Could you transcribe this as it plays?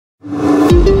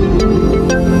Hey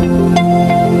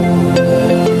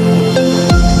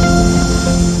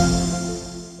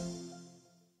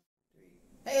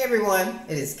everyone,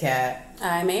 it is Kat.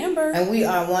 I'm Amber. And we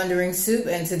are Wandering Soup,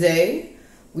 and today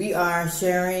we are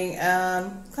sharing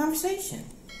conversation.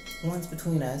 One's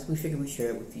between us. We figured we'd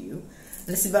share it with you. And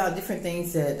it's about different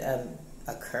things that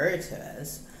occurred to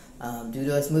us due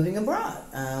to us moving abroad.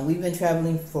 We've been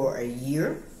traveling for a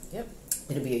year. Yep.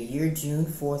 It'll be a year, June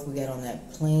 4th. We got on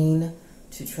that plane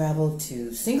to travel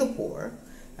to Singapore,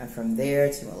 and from there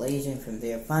to Malaysia, and from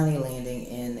there finally landing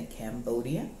in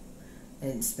Cambodia.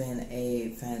 It's been a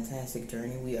fantastic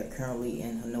journey. We are currently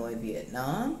in Hanoi,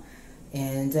 Vietnam,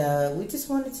 and we just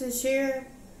wanted to share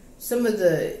some of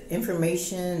the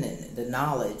information and the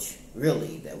knowledge,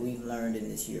 really, that we've learned in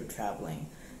this year of traveling,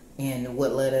 and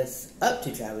what led us up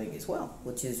to traveling as well,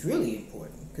 which is really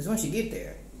important, because once you get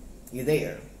there, you're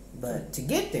there. But to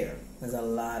get there, there's a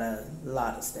lot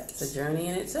of steps. It's a journey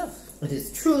in itself. It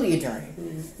is truly a journey.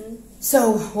 Mm-hmm.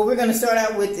 So what we're going to start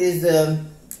out with is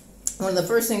one of the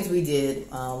first things we did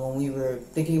when we were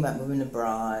thinking about moving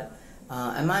abroad.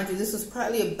 And mind you, this was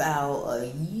probably about a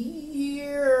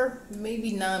year,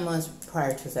 maybe 9 months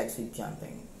prior to us actually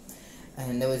jumping.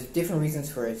 And there was different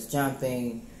reasons for us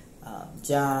jumping,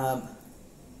 job,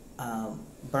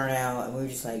 burnout, and we were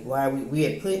just like, why are we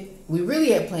really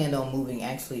had planned on moving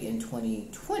actually in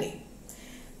 2020,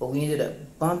 but we ended up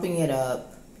bumping it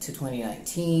up to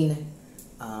 2019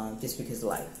 just because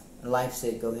life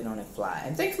said go ahead on and fly.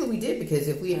 And thankfully we did, because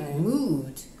if we had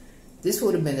moved, this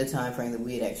would have been the time frame that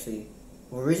we had actually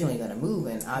were originally going to move,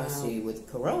 and obviously with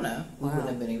Corona we wouldn't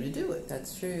have been able to do it.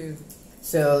 That's true.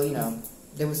 So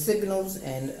there were signals,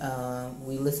 and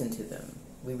we listened to them,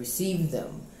 we received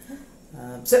them.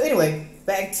 So anyway,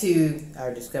 back to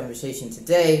our conversation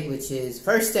today, which is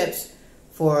first steps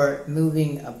for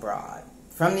moving abroad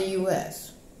from the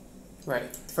U.S.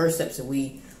 Right. First steps that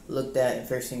we looked at, and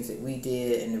first things that we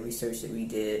did, and the research that we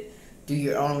did. Do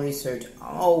your own research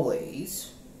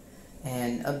always,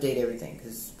 and update everything,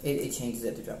 because it changes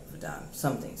at the drop of a dime.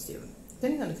 Some things do,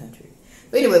 depending on the country.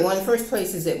 But anyway, one of the first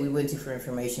places that we went to for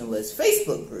information was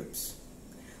Facebook groups.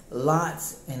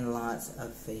 Lots and lots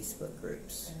of Facebook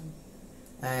groups.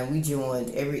 And we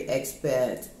joined every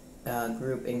expat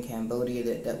group in Cambodia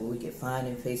that we could find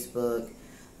in Facebook,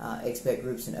 expat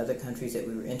groups in other countries that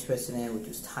we were interested in, which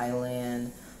was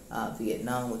Thailand,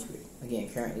 Vietnam, which we're, again,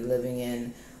 currently living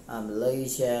in,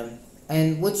 Malaysia.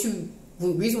 And the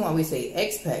reason why we say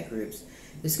expat groups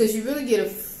is because you really get a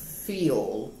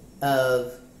feel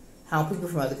of how people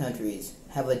from other countries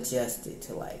have adjusted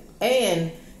to life.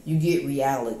 And you get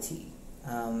reality.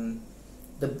 Some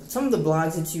of the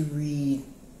blogs that you read,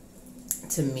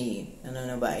 to me, I don't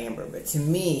know about Amber, but to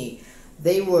me,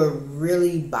 they were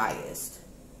really biased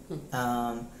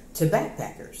to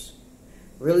backpackers.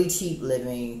 Really cheap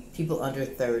living, people under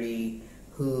 30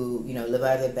 who, live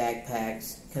out of their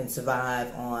backpacks, can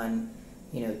survive on,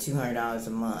 $200 a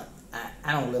month.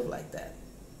 I don't live like that.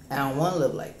 I don't want to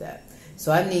live like that.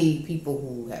 So I need people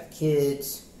who have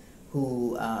kids,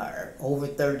 who are over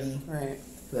 30, right,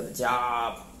 who have a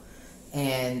job,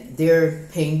 and they're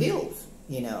paying bills,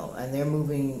 and they're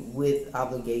moving with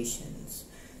obligations.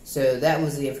 So that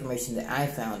was the information that I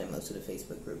found in most of the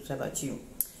Facebook groups. How about you?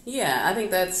 Yeah, I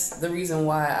think that's the reason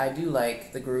why I do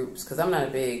like the groups, because I'm not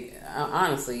a big,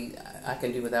 honestly, I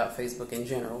can do without Facebook in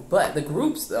general. But the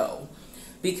groups, though,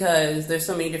 because there's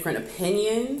so many different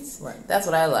opinions, right, that's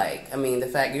what I like. I mean, the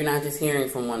fact you're not just hearing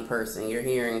from one person, you're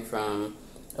hearing from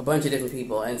a bunch of different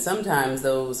people, and sometimes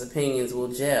those opinions will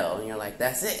gel, and you're like,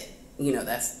 that's it.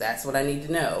 That's what I need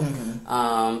to know.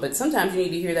 Mm-hmm. But sometimes you need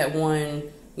to hear that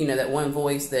one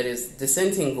voice that is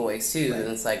dissenting voice too. Right. And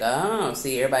it's like, oh,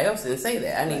 see, everybody else didn't say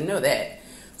that. I need to know that.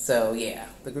 So yeah,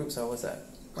 the groups are what's up.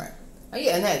 Right. Oh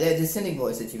yeah, and that dissenting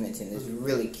voice that you mentioned is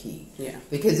really key. Yeah.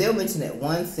 Because they'll mention that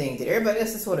one thing that everybody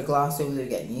else has sort of glossed over, they've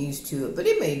gotten used to it, but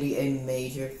it may be a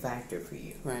major factor for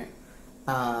you. Right.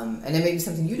 And it may be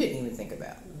something you didn't even think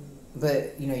about.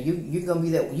 But you're gonna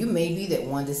be that. You may be that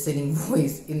one dissenting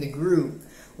voice in the group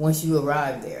once you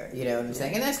arrive there. You know what I'm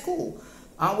saying? And that's cool.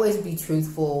 Always be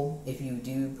truthful if you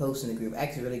do post in the group.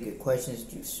 Ask really good questions.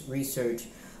 Do research.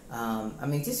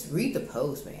 Just read the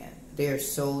post, man. They're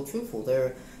so truthful.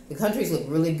 The countries look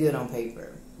really good on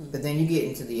paper, but then you get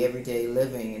into the everyday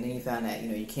living, and then you find out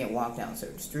you can't walk down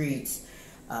certain streets.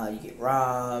 You get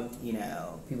robbed,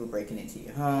 people breaking into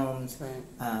your homes.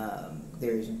 Right.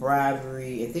 There's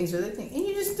bribery and things of that thing. And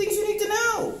things you need to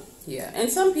know. Yeah, and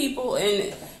some people,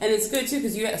 and it's good too,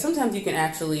 because sometimes you can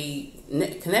actually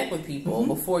connect with people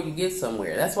before you get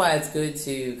somewhere. That's why it's good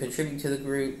to contribute to the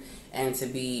group and to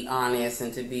be honest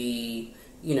and to be,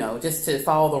 just to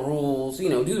follow the rules,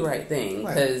 do the right thing,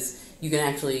 Right. because you can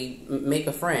actually make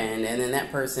a friend, and then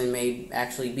that person may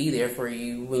actually be there for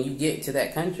you when you get to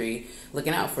that country,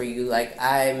 looking out for you. Like,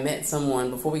 I met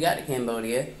someone before we got to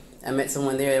Cambodia. I met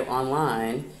someone there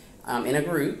online in a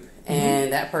group,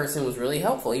 and that person was really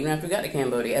helpful even after we got to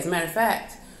Cambodia. As a matter of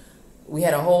fact, we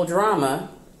had a whole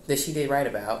drama that she did write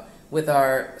about with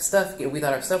our stuff. We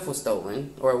thought our stuff was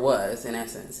stolen, or it was, in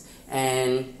essence,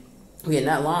 and we had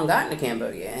not long gotten to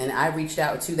Cambodia, and I reached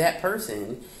out to that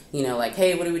person, like,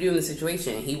 hey, what do we do in this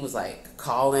situation? And he was like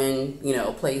calling,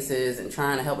 places and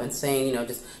trying to help and saying,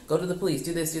 just go to the police,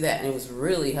 do this, do that. And it was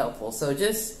really helpful. So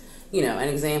just, an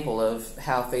example of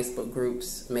how Facebook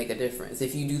groups make a difference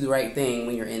if you do the right thing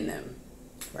when you're in them.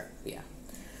 Right. Yeah.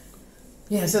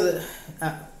 Yeah, so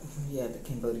the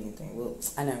Cambodian thing.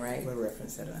 I know, right? We'll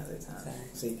reference that another time. Sorry.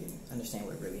 So you can understand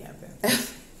what really happened.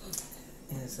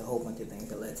 And it's a whole bunch of things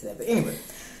that led to that. But anyway,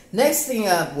 next thing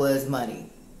up was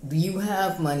money. Do you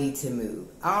have money to move?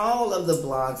 All of the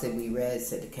blogs that we read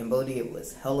said that Cambodia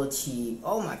was hella cheap.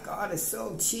 Oh my God, it's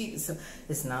so cheap.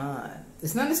 It's not.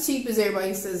 It's not as cheap as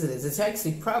everybody says it is. It's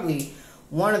actually probably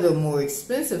one of the more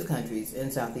expensive countries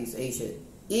in Southeast Asia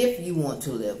if you want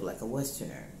to live like a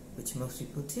Westerner, which most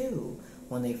people do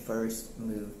when they first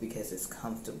move because it's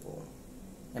comfortable.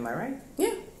 Am I right?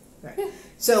 Yeah. Right. Yeah.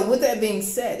 So with that being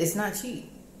said, it's not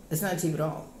cheap. It's not cheap at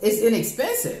all. It's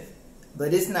inexpensive,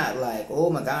 but it's not like, oh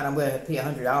my God, I'm going to pay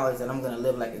 $100 and I'm going to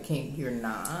live like a king. You're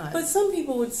not. But some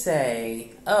people would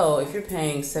say, oh, if you're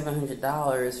paying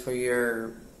 $700 for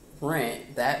your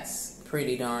rent, that's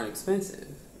pretty darn expensive.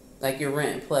 Like your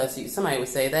rent plus, somebody would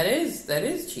say that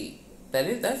is cheap.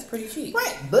 That's pretty cheap.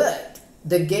 Right, but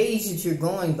the gauge that you're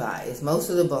going by is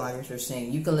most of the bloggers are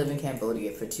saying you can live in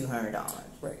Cambodia for $200.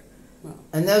 Right. Well,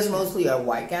 And those mostly are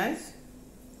white guys,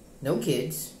 no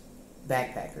kids,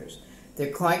 backpackers.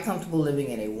 They're quite comfortable living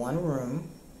in a one room,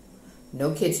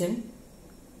 no kitchen,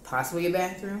 possibly a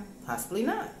bathroom, possibly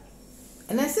not.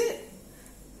 And that's it.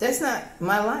 That's not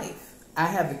my life. I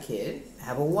have a kid, I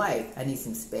have a wife, I need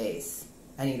some space.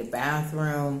 I need a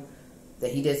bathroom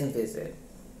that he doesn't visit.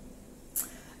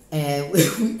 And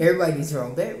everybody needs their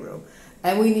own bedroom.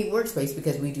 And we need workspace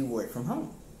because we do work from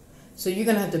home. So you're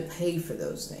going to have to pay for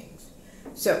those things.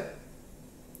 So,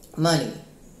 money,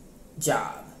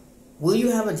 job. Will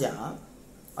you have a job?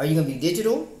 Are you going to be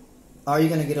digital? Or are you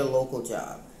going to get a local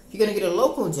job? If you're going to get a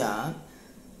local job,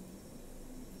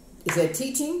 is that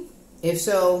teaching? If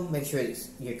so, make sure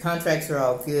your contracts are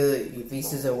all good, your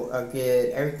visas are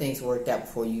good, everything's worked out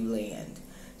before you land,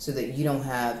 so that you don't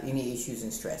have any issues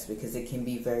and stress, because it can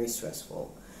be very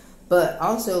stressful. But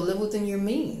also live within your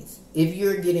means. If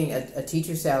you're getting a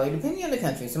teacher's salary, depending on the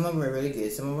country, some of them are really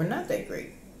good, some of them are not that great.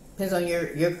 Depends on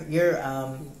your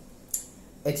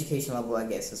education level, I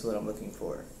guess is what I'm looking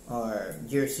for, or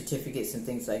your certificates and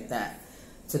things like that.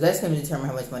 So that's going to determine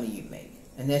how much money you make,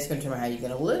 and that's going to determine how you're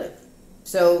going to live.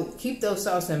 So keep those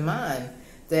thoughts in mind,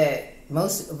 that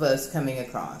most of us coming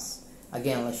across,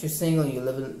 again, unless you're single and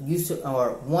you're used to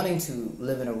or wanting to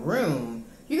live in a room,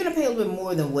 you're going to pay a little bit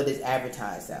more than what is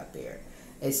advertised out there.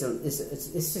 It's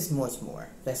just much more.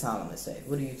 That's all I'm going to say.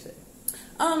 What do you say?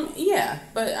 Yeah,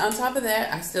 but on top of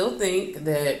that, I still think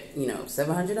that,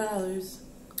 $700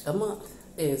 a month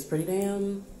is pretty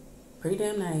damn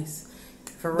nice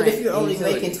for rent. But if you're only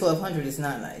utilities. making $1,200, it's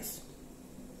not nice.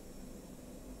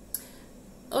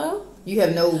 Well, You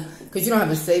have because you don't have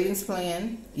a savings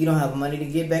plan. You don't have money to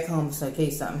get back home in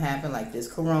case something happened, like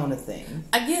this corona thing.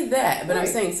 I get that, but Right.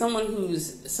 I'm saying someone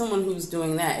who's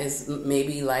doing that is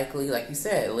maybe likely, like you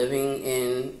said, living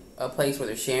in a place where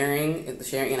they're sharing in a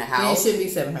Then it house. should be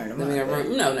 $700 a month. Living in a right?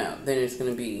 room. No, then it's going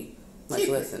to be much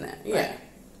Cheaper. less than that. Yeah, Right.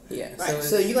 yeah. Right.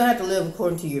 So you're gonna have to live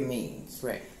according to your means.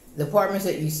 right. The apartments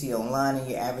that you see online and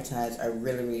you advertise are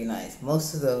really, really nice.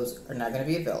 Most of those are not going to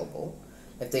be available.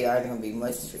 If they are, they're going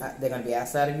to be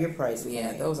outside of your price point.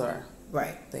 Yeah, those are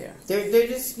right. there. They're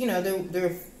just they're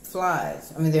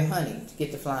flies. I mean, they're honey to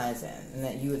get the flies in, and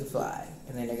that you are the fly,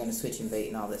 and then they're going to switch and bait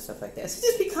and all this stuff like that. So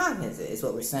just be cognizant is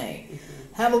what we're saying.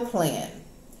 Mm-hmm. Have a plan.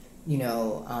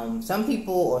 Some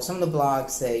people or some of the blogs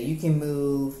say you can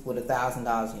move with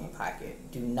 $1,000 in your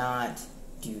pocket. Do not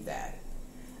do that.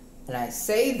 And I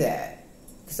say that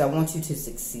because I want you to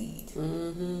succeed.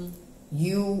 Mm-hmm.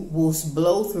 You will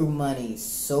blow through money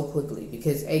so quickly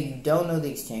because you don't know the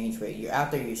exchange rate. You're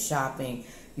out there, you're shopping.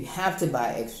 You have to buy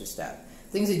extra stuff.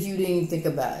 Things that you didn't even think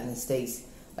about in the States.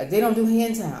 Like they don't do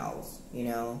hand towels,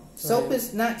 Soap Right.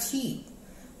 is not cheap.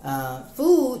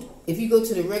 Food, if you go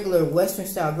to the regular Western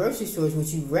style grocery stores, which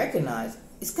you recognize,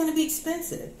 it's going to be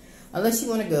expensive. Unless you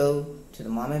want to go to the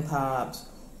mom and pops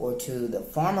or to the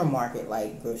farmer market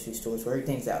like grocery stores where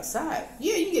everything's outside,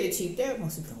 yeah, you can get it cheap there.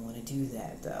 Most people don't want to do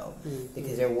that though,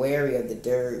 because they're wary of the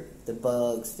dirt, the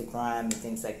bugs, the grime, and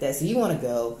things like that. So you want to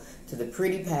go to the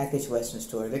pretty packaged Western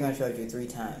store. They're going to charge you 3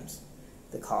 times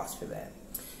the cost for that.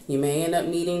 You may end up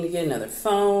needing to get another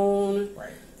phone.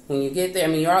 Right. When you get there, I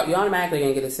mean, you're automatically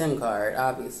going to get a SIM card,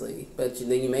 obviously. But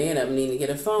then you may end up needing to get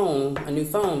a new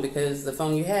phone, because the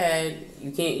phone you had,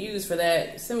 you can't use for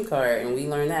that SIM card. And we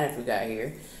learned that if we got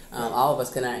here. All of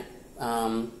us cannot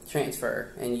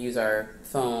transfer and use our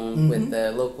phone with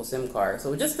the local SIM card.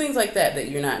 So just things like that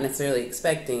you're not necessarily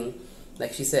expecting,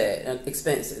 like she said,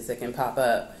 expenses that can pop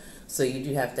up. So you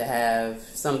do have to have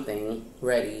something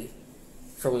ready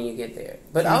for when you get there.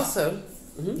 But also...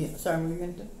 Yeah, sorry, what were you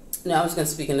going to do? No, I was going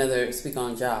to speak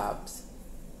on jobs.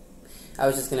 I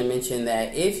was just going to mention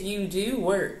that if you do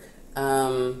work,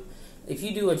 if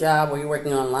you do a job where you're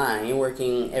working online, you're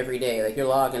working every day, like you're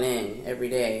logging in every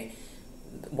day,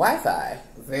 Wi-Fi.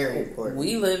 Very important.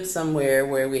 We lived somewhere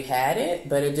where we had it,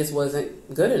 but it just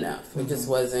wasn't good enough. It just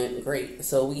wasn't great.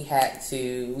 So we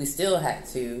still had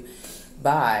to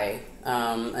buy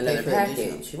another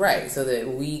package, right? So that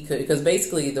we could, because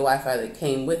basically the Wi-Fi that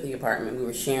came with the apartment, we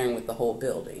were sharing with the whole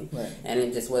building, right. And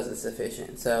it just wasn't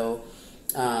sufficient. So,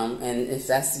 and if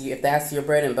that's your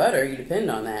bread and butter, you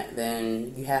depend on that,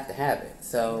 then you have to have it.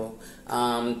 So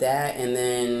that, and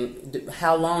then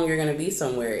how long you're going to be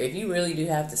somewhere. If you really do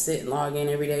have to sit and log in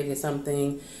every day to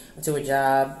something, to a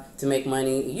job to make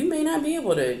money, you may not be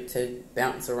able to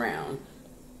bounce around.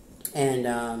 And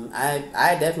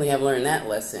I definitely have learned that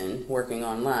lesson working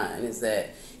online, is that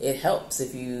it helps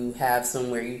if you have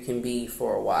somewhere you can be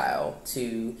for a while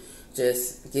to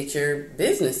just get your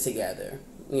business together,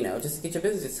 just get your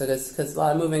business, because a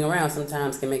lot of moving around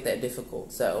sometimes can make that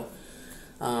difficult. So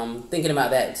thinking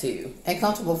about that too. And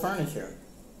comfortable furniture.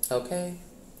 Okay.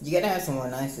 You got to have somewhere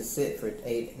nice to sit for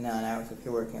 8-9 hours if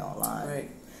you're working online.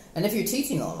 Right. And if you're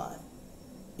teaching online,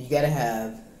 you got to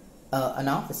have an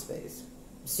office space.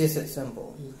 It's just that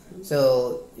simple.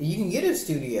 So you can get a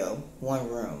studio, 1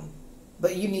 room,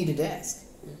 but you need a desk.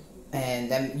 And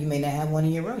then you may not have one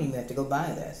in your room. You may have to go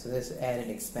buy that. So there's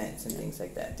added expense and things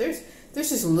like that. There's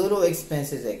just little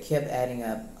expenses that kept adding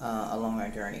up along our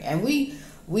journey. And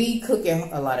we cook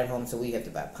a lot at home, so we have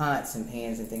to buy pots and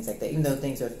pans and things like that. Even though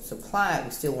things are supplied, we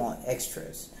still want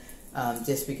extras.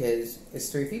 Just because it's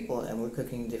 3 people and we're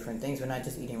cooking different things. We're not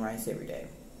just eating rice every day.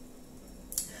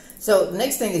 So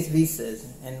next thing is visas,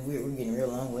 and we're getting real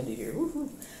long-winded here.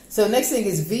 Woo-hoo. So next thing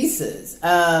is visas,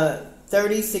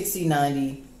 30, 60,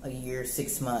 90 a year,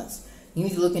 6 months. You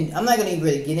need to look in. I'm not going to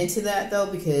really get into that though,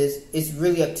 because it's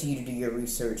really up to you to do your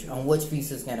research on which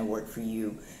visa is going to work for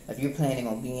you if you're planning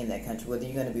on being in that country. Whether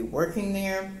you're going to be working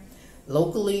there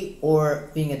locally or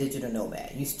being a digital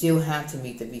nomad, you still have to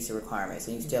meet the visa requirements,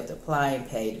 and you still have to apply and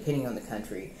pay depending on the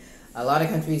country. A lot of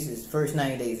countries, the first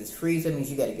 90 days is free. So that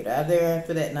means you got to get out of there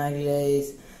after that 90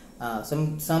 days.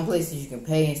 Some places you can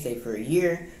pay and stay for a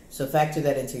year. So factor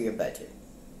that into your budget.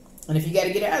 And if you got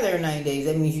to get out of there in 90 days,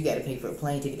 that means you got to pay for a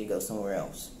plane ticket to go somewhere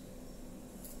else.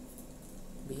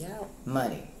 Be out.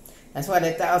 Money. That's why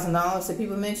that $1,000 that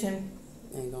people mention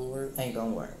ain't gonna work. Ain't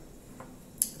gonna work.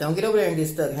 Don't get over there and get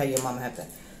stuck. How your mama have to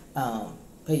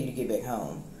pay you to get back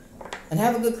home. And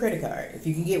have a good credit card if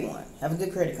you can get one. Have a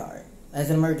good credit card. As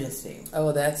an emergency.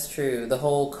 Oh, that's true. The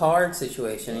whole card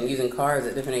situation and using cards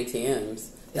at different ATMs.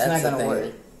 It's not going to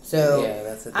work. So yeah,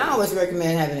 that's the thing. I always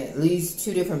recommend having at least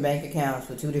 2 different bank accounts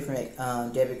with 2 different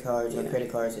debit cards or credit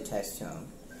cards attached to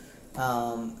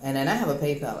them. And then I have a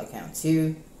PayPal account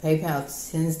too.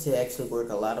 PayPal tends to actually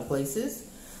work a lot of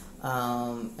places.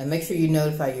 And make sure you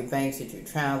notify your banks that you're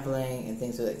traveling and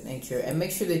things of that nature. And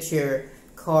make sure that your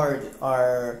cards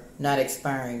are not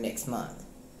expiring next month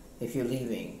if you're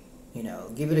leaving.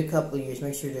 Give it a couple of years.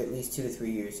 Make sure they're at least 2 to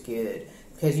 3 years good,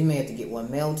 because you may have to get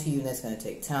one mailed to you, and that's going to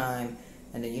take time,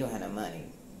 and then you don't have no money,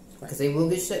 because they will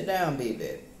get shut down,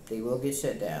 baby. They will get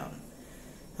shut down.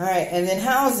 All right, and then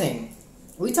housing.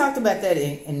 We talked about that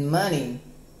in money,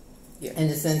 in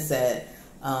the sense that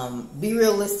be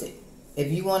realistic. If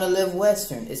you want to live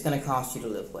Western, it's going to cost you to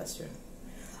live Western.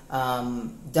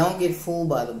 Don't get fooled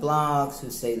by the blogs who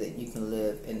say that you can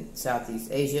live in Southeast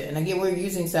Asia. And again, we're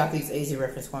using Southeast Asia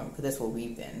reference point because that's where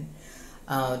we've been.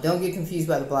 Don't get confused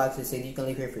by the blogs who say that you can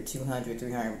live here for $200,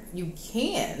 $300. You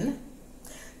can.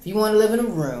 If you want to live in a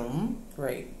room.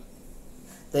 Right.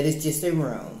 That is just a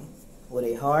room with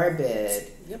a hard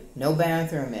bed. Yep. No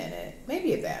bathroom in it.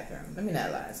 Maybe a bathroom. Let me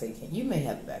not lie. Say you may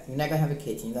have a bathroom. You're not going to have a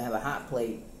kitchen. You're going to have a hot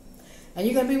plate. And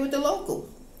you're going to be with the locals.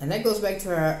 And that goes back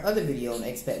to our other video on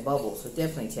Expat Bubble, so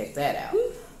definitely check that out.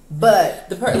 But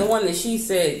the one that she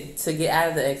said to get out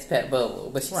of the expat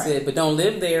bubble, but she said, but don't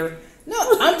live there. No,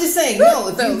 I'm just saying, no,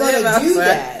 if you're going to do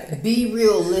outside. that, be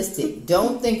realistic.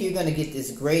 Don't think you're going to get this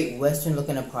great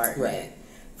Western-looking apartment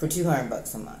for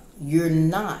 $200 a month. You're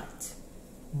not.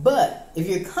 But if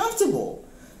you're comfortable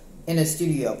in a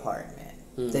studio apartment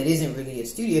that isn't really a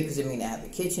studio, because it may not have a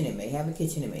kitchen, it may have a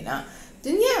kitchen, it may not,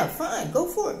 then yeah, fine, go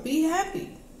for it. Be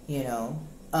happy, you know.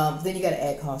 Then you got to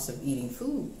add costs of eating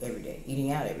food every day,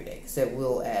 eating out every day, because that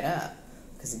will add up.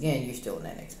 Because again, you're still in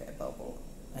that expat bubble,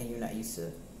 and you're not used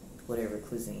to whatever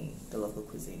cuisine, the local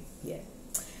cuisine, yet.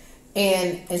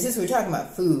 And since we're talking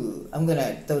about food, I'm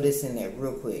gonna throw this in there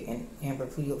real quick. And Amber,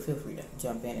 please feel free to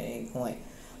jump in at any point.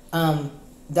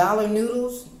 Dollar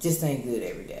noodles just ain't good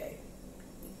every day.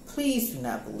 Please do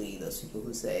not believe those people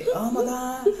who say, "Oh my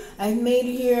God, I made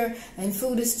it here and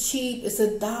food is cheap. It's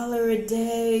 $1 a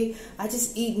day. I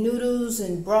just eat noodles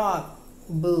and broth."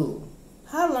 Boo.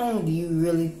 How long do you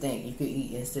really think you could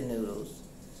eat instant noodles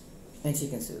and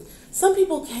chicken soup? Some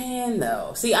people can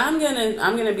though. See, I'm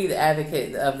gonna be the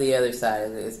advocate of the other side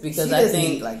of this because she I doesn't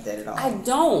think eat like that at all. I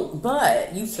don't,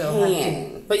 but you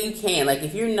can. But you can. Like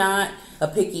if you're not a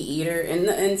picky eater,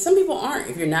 and some people aren't.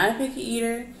 If you're not a picky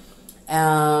eater,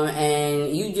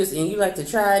 and you like to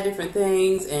try different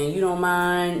things, and you don't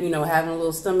mind, having a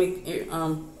little stomach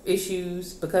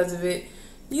issues because of it,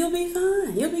 you'll be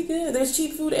fine. You'll be good. There's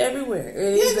cheap food everywhere.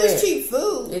 There's cheap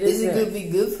food. Is it there. good? Be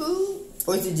good food,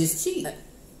 or is it just cheap?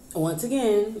 Once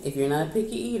again, if you're not a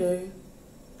picky eater,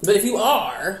 but if you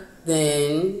are,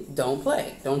 then don't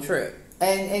play, don't trip,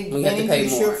 and you have to pay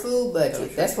increase more. your food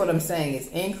budget. That's what I'm saying. Is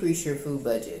increase your food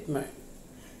budget. Right.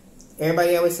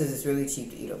 Everybody always says it's really cheap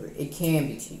to eat over here. It can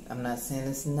be cheap. I'm not saying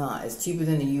it's not. It's cheaper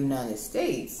than the United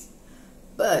States,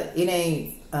 but it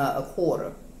ain't a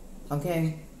quarter.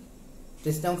 Okay,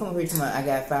 just don't come over here to I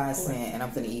got 5 cents and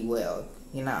I'm gonna eat well.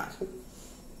 You're not.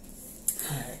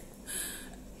 All right.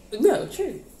 No,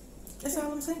 true. That's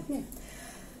all I'm saying. Yeah.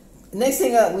 Next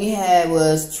thing up we had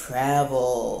was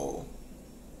travel.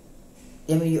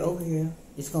 I mean, you're over here.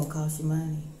 It's gonna cost you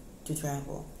money to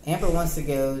travel. Amber wants to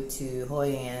go to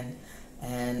Hoi An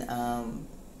and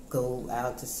go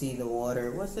out to see the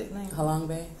water. What's that name? Halong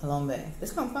Bay. Halong Bay.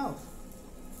 It's gonna cost.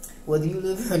 Whether you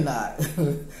live or not,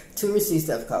 touristy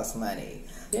stuff costs money.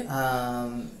 Yep.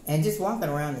 And just walking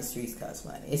around the streets costs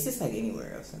money. It's just like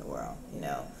anywhere else in the world,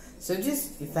 So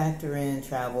just factor in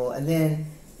travel, and then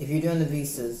if you're doing the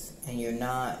visas and you're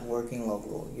not working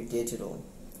local, you're digital,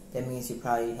 that means you're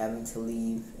probably having to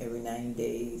leave every 90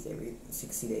 days, every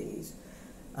 60 days.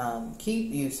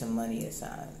 Keep you some money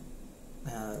aside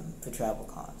for travel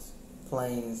costs.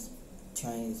 Planes,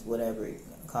 trains, whatever it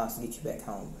costs to get you back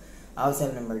home. I always have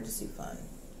an emergency fund.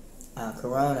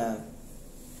 Corona,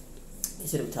 you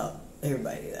should have taught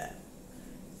everybody that.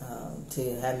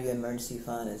 To have your emergency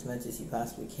fund as much as you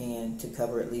possibly can to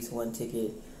cover at least one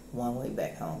ticket one way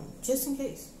back home, just in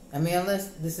case. I mean, unless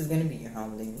this is going to be your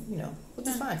home, then, which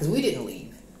is fine, because we didn't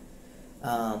leave.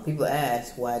 People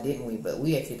ask, why didn't we? But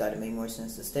we actually thought it made more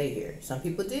sense to stay here. Some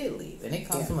people did leave, and it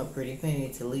cost them a pretty penny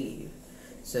to leave.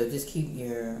 So just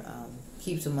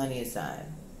keep some money aside.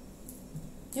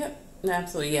 Yep,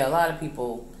 absolutely. Yeah, a lot of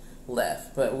people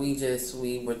left, but we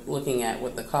were looking at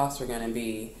what the costs were going to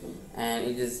be, and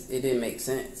it didn't make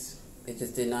sense. It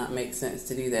just did not make sense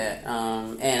to do that,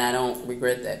 and I don't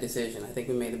regret that decision. I think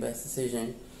we made the best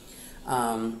decision.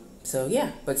 So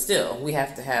yeah, but still, we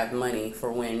have to have money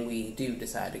for when we do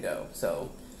decide to go.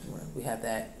 So we have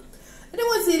that. And it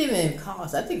wasn't even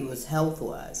cost. I think it was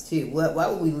health-wise too. Why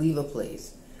would we leave a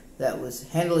place that was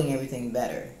handling everything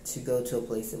better to go to a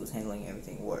place that was handling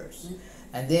everything worse? Mm-hmm.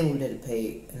 And then we'd have to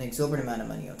pay an exorbitant amount of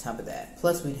money on top of that.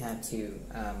 Plus, we'd have to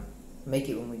make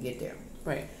it when we get there.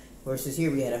 Right. Versus here,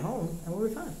 we had a home and we were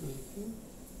fine. Mm-hmm.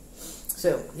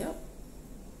 So, yep.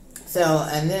 So,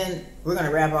 and then we're going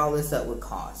to wrap all this up with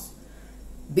costs.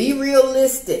 Be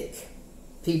realistic,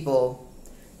 people.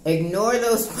 Ignore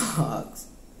those blogs.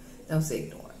 Don't say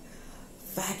ignore.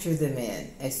 Factor them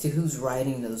in as to who's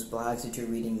writing those blogs that you're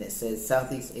reading that says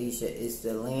Southeast Asia is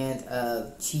the land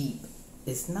of cheap.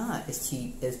 It's not as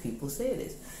cheap as people say it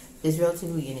is. It's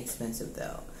relatively inexpensive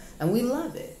though, and we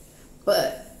love it.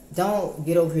 But don't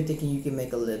get over here thinking you can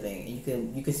make a living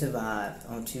and you can survive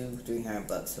on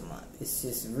 $200-300 a month. It's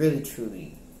just really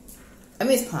truly. I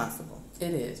mean, it's possible.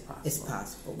 It is possible. It's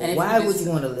possible. And why would you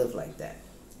want to live like that?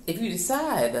 If you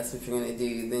decide that's what you're going to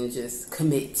do, then just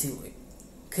commit to it.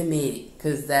 Commit it,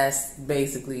 because that's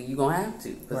basically you're gonna have to,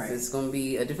 because it's gonna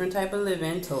be a different type of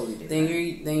living, totally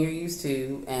different than you're used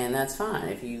to, and that's fine.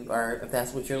 If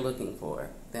that's what you're looking for,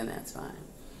 then that's fine.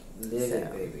 Live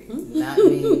it, baby. Not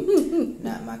me,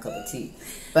 not my cup of tea.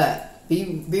 But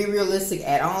be realistic.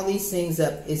 Add all these things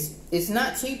up. It's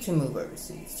not cheap to move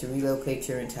overseas, to relocate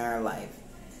your entire life,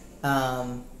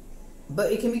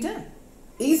 but it can be done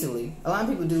easily. A lot of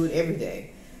people do it every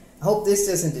day. I hope this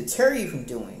doesn't deter you from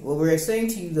doing. What we're saying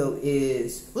to you though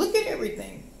is look at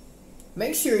everything.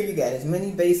 Make sure you got as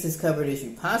many bases covered as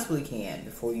you possibly can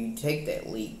before you take that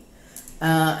leap.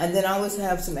 And then always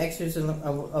have some extras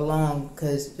along,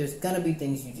 because there's going to be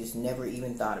things you just never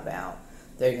even thought about.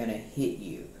 They're going to hit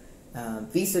you.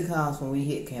 Visa costs when we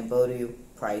hit Cambodia,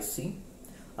 pricey.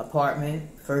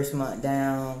 Apartment, first month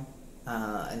down,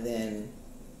 and then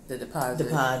the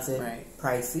deposit, right.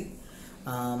 Pricey.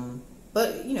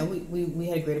 But, you know, we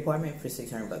had a great apartment for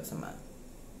 $600 a month,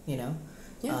 you know.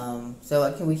 Yeah.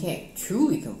 So we can't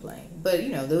truly complain. But, you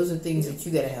know, those are things that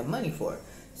you got to have money for.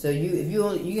 So if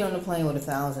you get on a plane with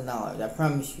 $1,000, I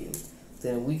promise you,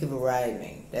 within a week of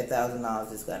arriving, that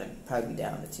 $1,000 is going to probably be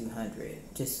down to $200,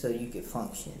 just so you can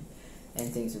function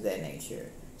and things of that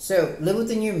nature. So live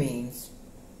within your means,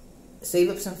 save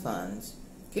up some funds,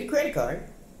 get a credit card,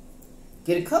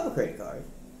 get a couple credit cards,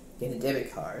 get a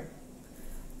debit card,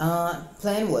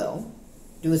 plan well,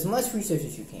 do as much research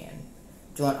as you can,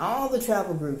 join all the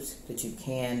travel groups that you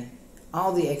can,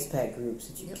 all the expat groups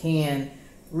that you can.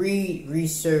 Read,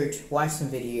 research, watch some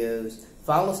videos,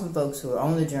 follow some folks who are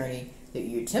on the journey that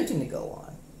you're attempting to go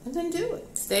on, and then do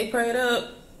it. Stay prayed up.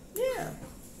 Yeah,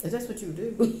 if that's what you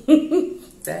do.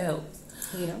 That helps.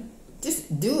 You know,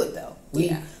 just do it though.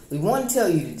 We want to tell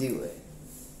you to do it.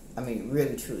 I mean,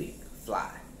 really, truly,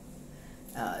 fly.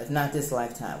 If not this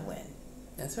lifetime, when?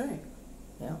 That's right.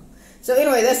 Yeah. So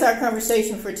anyway, that's our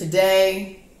conversation for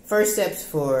today. First steps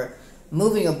for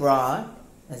moving abroad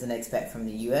as an expat from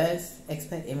the U.S.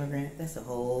 Expat, immigrant, that's a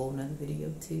whole nother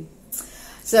video too.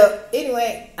 So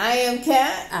anyway, I am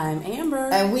Kat. I'm Amber.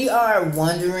 And we are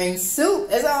Wondering Soup.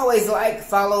 As always, like,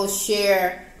 follow,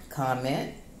 share,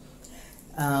 comment.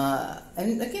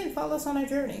 And again, follow us on our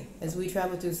journey as we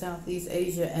travel through Southeast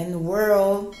Asia and the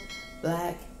world.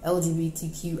 Black,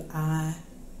 LGBTQI,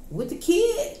 with the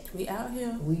kid. We out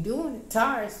here. We doing it.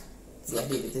 Tars. See, I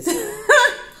did it this time.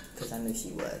 Because I knew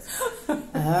she was.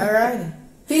 All righty.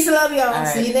 Peace and love, y'all.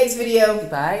 See you next video.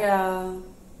 Bye, y'all.